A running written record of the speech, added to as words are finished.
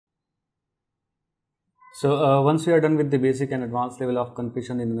So once you are done with the basic and advanced level of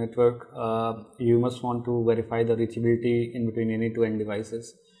confusion in the network, you must want to verify the reachability in between any two end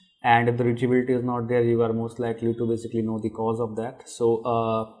devices. And if the reachability is not there, you are most likely to basically know the cause of that.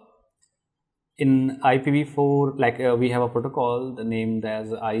 So in IPv4, we have a protocol named as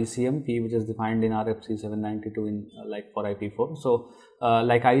ICMP, which is defined in RFC 792 in for IPv4. So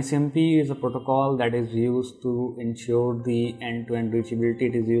ICMP is a protocol that is used to ensure the end-to-end reachability.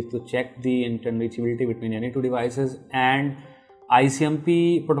 It is used to check the end-to-end reachability between any two devices, and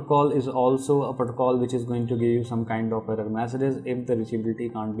ICMP protocol is also a protocol which is going to give you some kind of error messages if the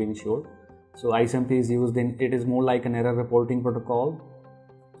reachability can't be ensured. So ICMP is used in, it is more like an error reporting protocol.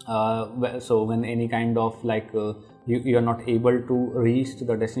 So when any kind of you are not able to reach to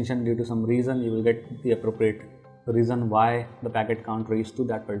the destination due to some reason, you will get the appropriate reason why the packet can't reach to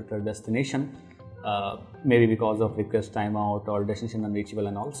that particular destination, maybe because of request timeout or destination unreachable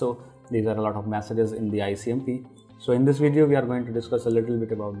and all. So these are a lot of messages in the ICMP. So in this video we are going to discuss a little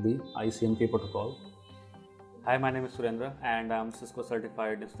bit about the ICMP protocol. Hi, my name is Surendra and I am Cisco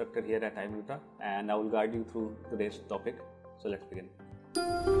certified instructor here at I-MEDITA, and I will guide you through today's topic. So let's begin.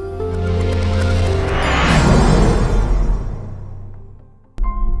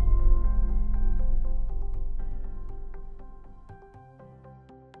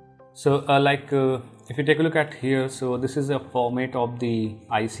 So if you take a look at here, so this is a format of the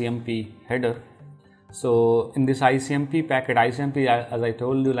ICMP header. So in this ICMP packet, ICMP, as I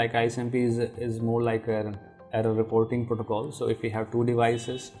told you, ICMP is more like an error reporting protocol. So if we have two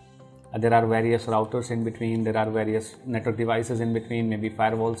devices, there are various routers in between, there are various network devices in between, maybe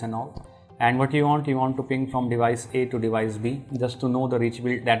firewalls and all. And what you want to ping from device A to device B, just to know the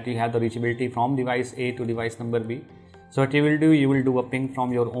reachability, that you have the reachability from device A to device number B. So what you will do a ping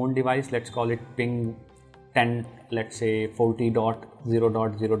from your own device. Let's call it ping 10, let's say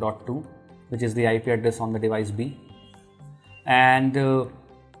 40.0.0.2, which is the IP address on the device B. And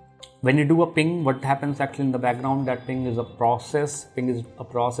when you do a ping, what happens actually in the background, that ping is a process. Ping is a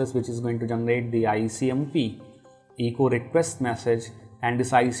process which is going to generate the ICMP echo request message, and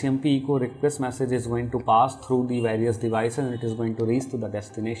this ICMP echo request message is going to pass through the various devices and it is going to reach to the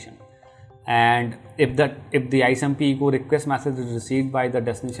destination. And if the ICMP echo request message is received by the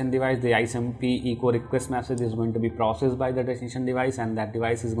destination device, the ICMP echo request message is going to be processed by the destination device, and that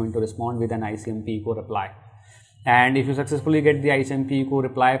device is going to respond with an ICMP echo reply. And if you successfully get the ICMP echo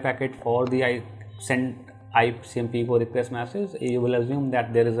reply packet for the sent ICMP echo request message, you will assume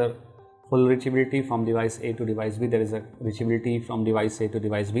that there is a full reachability from device A to device B. There is a reachability from device A to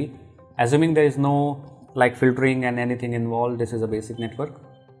device B. Assuming there is no filtering and anything involved, this is a basic network.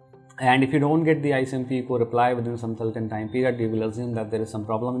 And if you don't get the ICMP echo reply within some certain time period, you will assume that there is some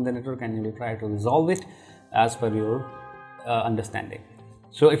problem in the network and you will try to resolve it as per your understanding.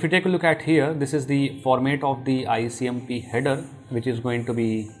 So if you take a look at here, this is the format of the ICMP header, which is going to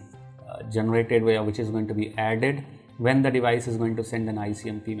be generated, which is going to be added when the device is going to send an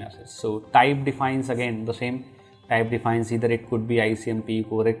ICMP message. So type defines, again the same type defines, either it could be ICMP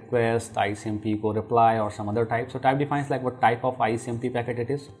echo request, ICMP echo reply, or some other type. So type defines what type of ICMP packet it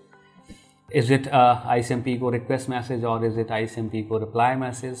is. Is it ICMP echo request message or is it ICMP echo reply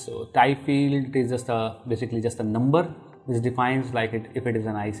message? So type field is just basically just a number which defines if it is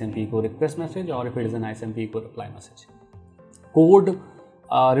an ICMP echo request message or if it is an ICMP echo reply message. Code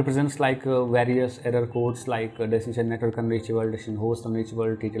represents various error codes destination network unreachable, destination host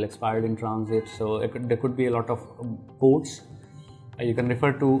unreachable, TTL expired in transit. So there could be a lot of codes. You can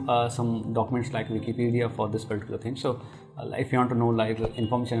refer to some documents like Wikipedia for this particular thing. So if you want to know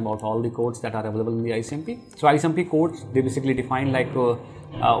information about all the codes that are available in the ICMP. So ICMP codes, they basically define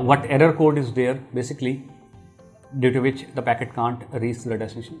what error code is there basically, due to which the packet can't reach the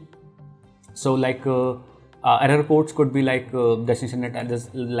destination. So error codes could be destination net address,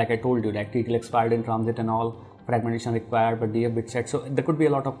 I told you, TTL expired in transit and all, fragmentation required but DF bit set. So there could be a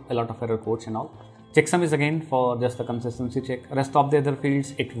lot of error codes and all. Checksum is again for just the consistency check. Rest of the other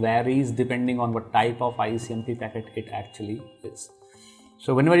fields, it varies depending on what type of ICMP packet it actually is.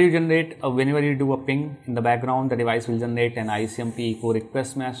 So whenever you do a ping, in the background the device will generate an ICMP echo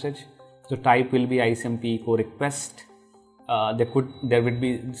request message. So type will be ICMP echo request. There would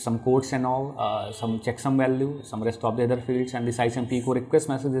be some codes and all, some checksum value, some rest of the other fields, and this ICMP echo request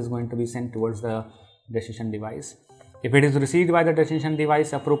message is going to be sent towards the destination device. If it is received by the destination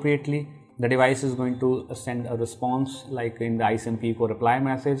device appropriately, the device is going to send a response in the ICMP echo reply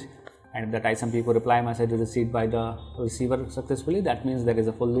message, and if that ICMP echo reply message is received by the receiver successfully, that means there is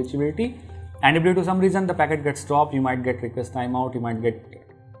a full reachability. And if due to some reason the packet gets dropped, you might get request timeout, you might get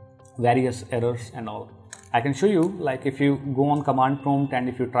various errors and all. I can show you, if you go on command prompt and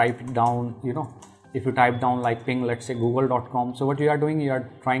if you type down if you type down like ping, let's say google.com, so what you are doing, you are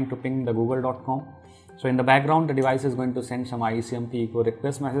trying to ping the google.com. So in the background, the device is going to send some ICMP echo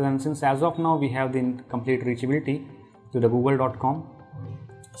request message, and since as of now we have the complete reachability to the google.com,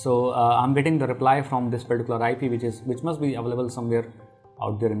 so I'm getting the reply from this particular IP, which must be available somewhere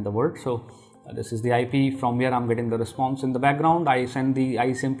out there in the world. So this is the IP from where I'm getting the response. In the background, I send the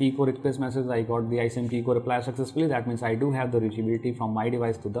ICMP echo request message. I got the ICMP echo reply successfully. That means I do have the reachability from my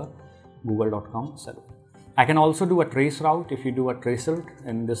device to the google.com server. I can also do a trace route. If you do a traceroute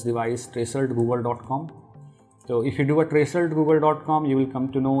in this device, traceroute google.com. So if you do a traceroute google.com, you will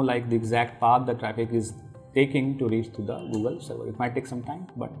come to know like the exact path the traffic is taking to reach to the Google server. It might take some time,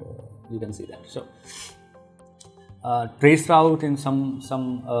 but you can see that. So trace route in some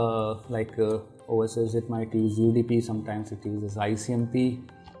OSs, it might use UDP, sometimes it uses ICMP,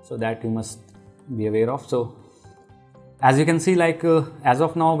 so that you must be aware of. So as you can see, like as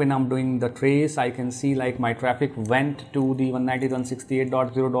of now, when I'm doing the trace, I can see like my traffic went to the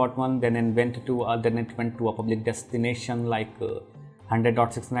 192.168.0.1, then it went to a public destination like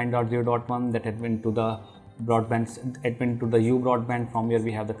 100.69.0.1, that it went to the broadband, it went to the U broadband from where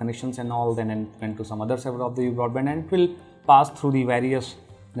we have the connections and all, then it went to some other server of the U broadband, and it will pass through the various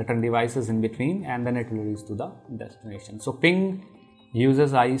different devices in between, and then it will reach to the destination. So ping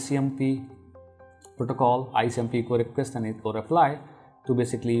uses ICMP protocol, ICMP echo request and echo reply to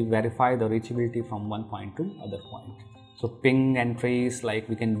basically verify the reachability from one point to other point. So ping and trace like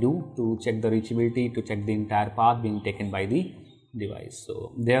we can do to check the reachability, to check the entire path being taken by the device.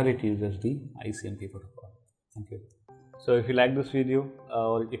 So there it uses the ICMP protocol. Thank you. So if you like this video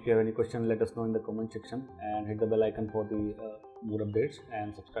or if you have any question, let us know in the comment section, and hit the bell icon for the more updates,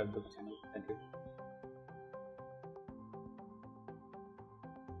 and subscribe to the channel. Thank you.